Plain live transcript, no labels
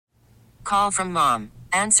Call from mom.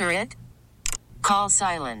 Answer it. Call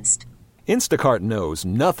silenced. Instacart knows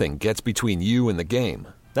nothing gets between you and the game.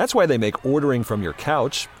 That's why they make ordering from your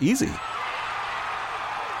couch easy.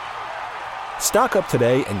 Stock up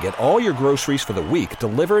today and get all your groceries for the week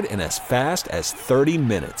delivered in as fast as 30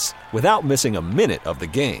 minutes without missing a minute of the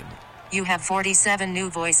game. You have 47 new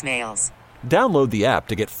voicemails. Download the app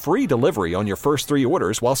to get free delivery on your first 3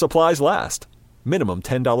 orders while supplies last. Minimum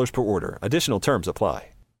 $10 per order. Additional terms apply.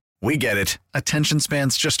 We get it. Attention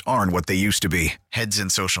spans just aren't what they used to be. Heads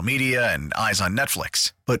in social media and eyes on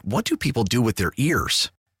Netflix. But what do people do with their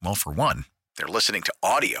ears? Well, for one, they're listening to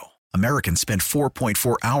audio. Americans spend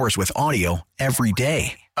 4.4 hours with audio every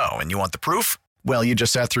day. Oh, and you want the proof? Well, you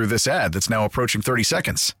just sat through this ad that's now approaching 30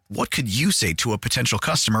 seconds. What could you say to a potential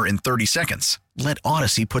customer in 30 seconds? Let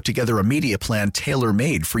Odyssey put together a media plan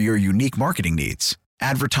tailor-made for your unique marketing needs.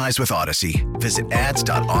 Advertise with Odyssey. Visit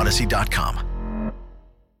ads.odyssey.com.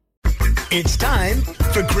 It's time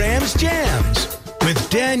for Graham's Jams with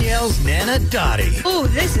Danielle's Nana Dotty. Ooh,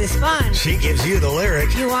 this is fun. She gives you the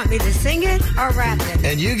lyric. You want me to sing it or rap it?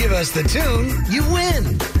 And you give us the tune, you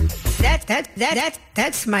win.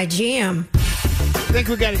 That's my jam. I think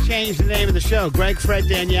we got to change the name of the show. Greg, Fred,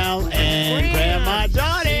 Danielle, and Grandma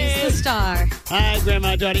Dotty. She's the star. Hi,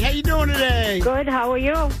 Grandma Dotty. How you doing today? Good. How are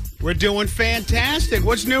you? We're doing fantastic.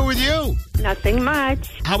 What's new with you? Nothing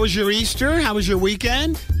much. How was your Easter? How was your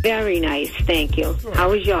weekend? Very nice. Thank you.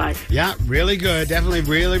 How was yours? Yeah, really good. Definitely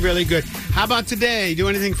really, really good. How about today? Do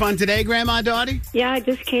anything fun today, Grandma Dotty? Yeah, I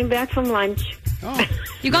just came back from lunch. Oh,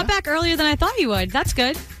 You got back earlier than I thought you would. That's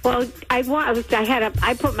good. Well, I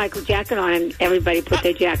put my jacket on, and everybody put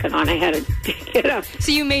their jacket on. I had to get up.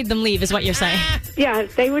 So you made them leave, is what you're saying. Yeah,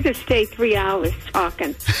 they would have stayed 3 hours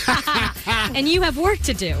talking. And you have work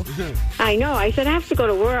to do. I know. I said I have to go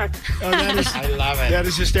to work. Oh, I love it. That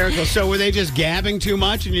is hysterical. So were they just gabbing too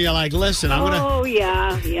much, and you're like, listen, I'm gonna. Oh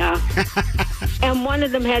yeah. And one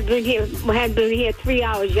of them had been here 3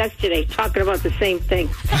 hours yesterday talking about the same thing.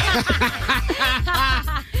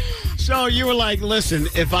 So you were like, listen,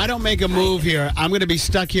 if I don't make a move here, I'm going to be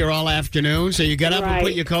stuck here all afternoon. So you got up and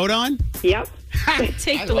put your coat on? Yep.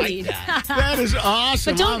 Take the lead. That is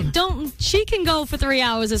awesome. But don't. She can go for 3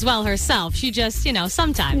 hours as well herself. She just,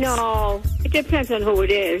 sometimes. No, it depends on who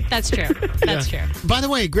it is. That's true. That's true. By the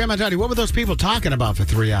way, Grandma Dotty, what were those people talking about for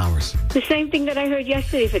 3 hours? The same thing that I heard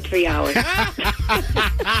yesterday for 3 hours.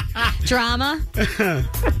 Drama.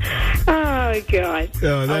 Oh, God.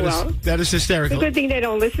 Oh, that is hysterical. It's a good thing they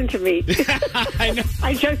don't listen to me. I know.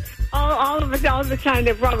 I just, all the time,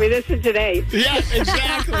 they probably listen today. Yeah,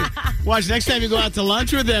 exactly. Watch, next time you go out to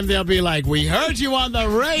lunch with them, they'll be like, we heard you on the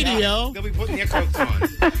radio. Yeah, they'll be putting their coats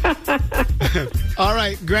on. All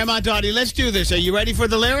right, Grandma Dotty, let's do this. Are you ready for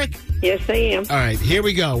the lyric? Yes, I am. All right, here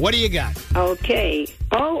we go. What do you got? Okay.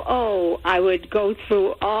 Oh, I would go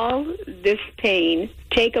through all this pain,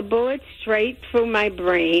 take a bullet straight through my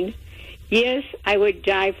brain. Yes, I would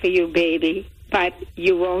die for you, baby, but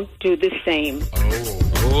you won't do the same.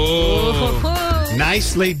 Oh.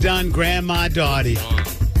 Nicely done, Grandma Dotty.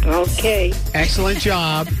 Okay. Excellent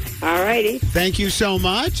job. All righty. Thank you so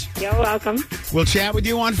much. You're welcome. We'll chat with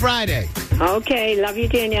you on Friday. Okay. Love you,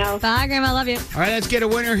 Danielle. Bye, Grandma. Love you. All right, let's get a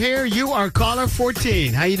winner here. You are caller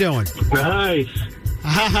 14. How you doing? Nice.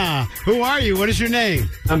 Who are you? What is your name?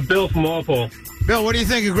 I'm Bill from Walpole. Bill, what do you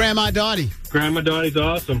think of Grandma Dotty? Grandma Dotty's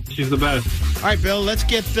awesome. She's the best. All right, Bill, let's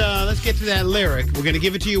get to that lyric. We're going to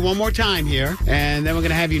give it to you one more time here, and then we're going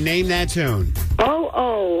to have you name that tune.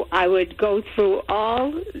 Oh, I would go through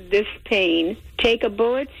all this pain, take a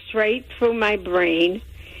bullet straight through my brain.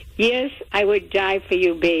 Yes, I would die for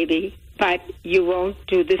you, baby, but you won't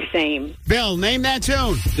do the same. Bill, name that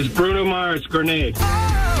tune. It's Bruno Mars, Grenade.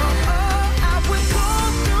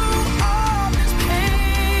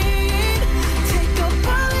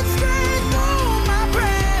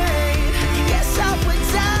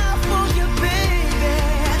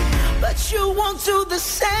 You won't do the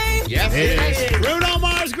same. Yes, it is. Bruno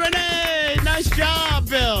Mars, Grenade. Nice job,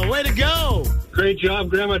 Bill. Way to go. Great job,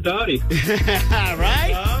 Grandma Dotty.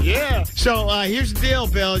 Right? Yeah. So here's the deal,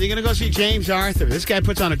 Bill. You're going to go see James Arthur. This guy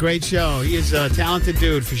puts on a great show. He is a talented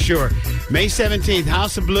dude for sure. May 17th,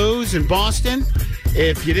 House of Blues in Boston.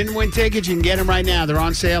 If you didn't win tickets, you can get them right now. They're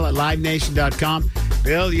on sale at livenation.com.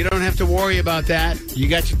 Bill, you don't have to worry about that. You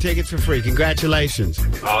got your tickets for free. Congratulations.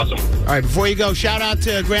 Awesome. All right, before you go, shout out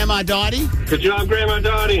to Grandma Dotty. Good job, Grandma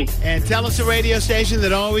Dotty. And tell us a radio station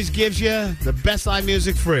that always gives you the best live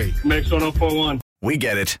music free. Mix 1041. We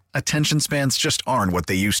get it. Attention spans just aren't what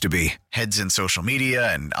they used to be. Heads in social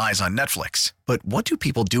media and eyes on Netflix. But what do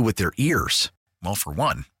people do with their ears? Well, for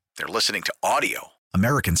one, they're listening to audio.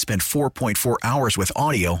 Americans spend 4.4 hours with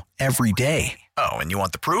audio every day. Oh, and you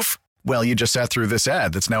want the proof? Well, you just sat through this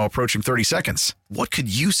ad that's now approaching 30 seconds. What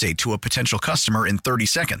could you say to a potential customer in 30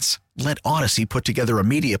 seconds? Let Odyssey put together a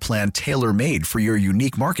media plan tailor-made for your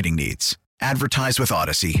unique marketing needs. Advertise with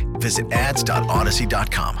Odyssey. Visit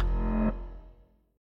ads.odyssey.com.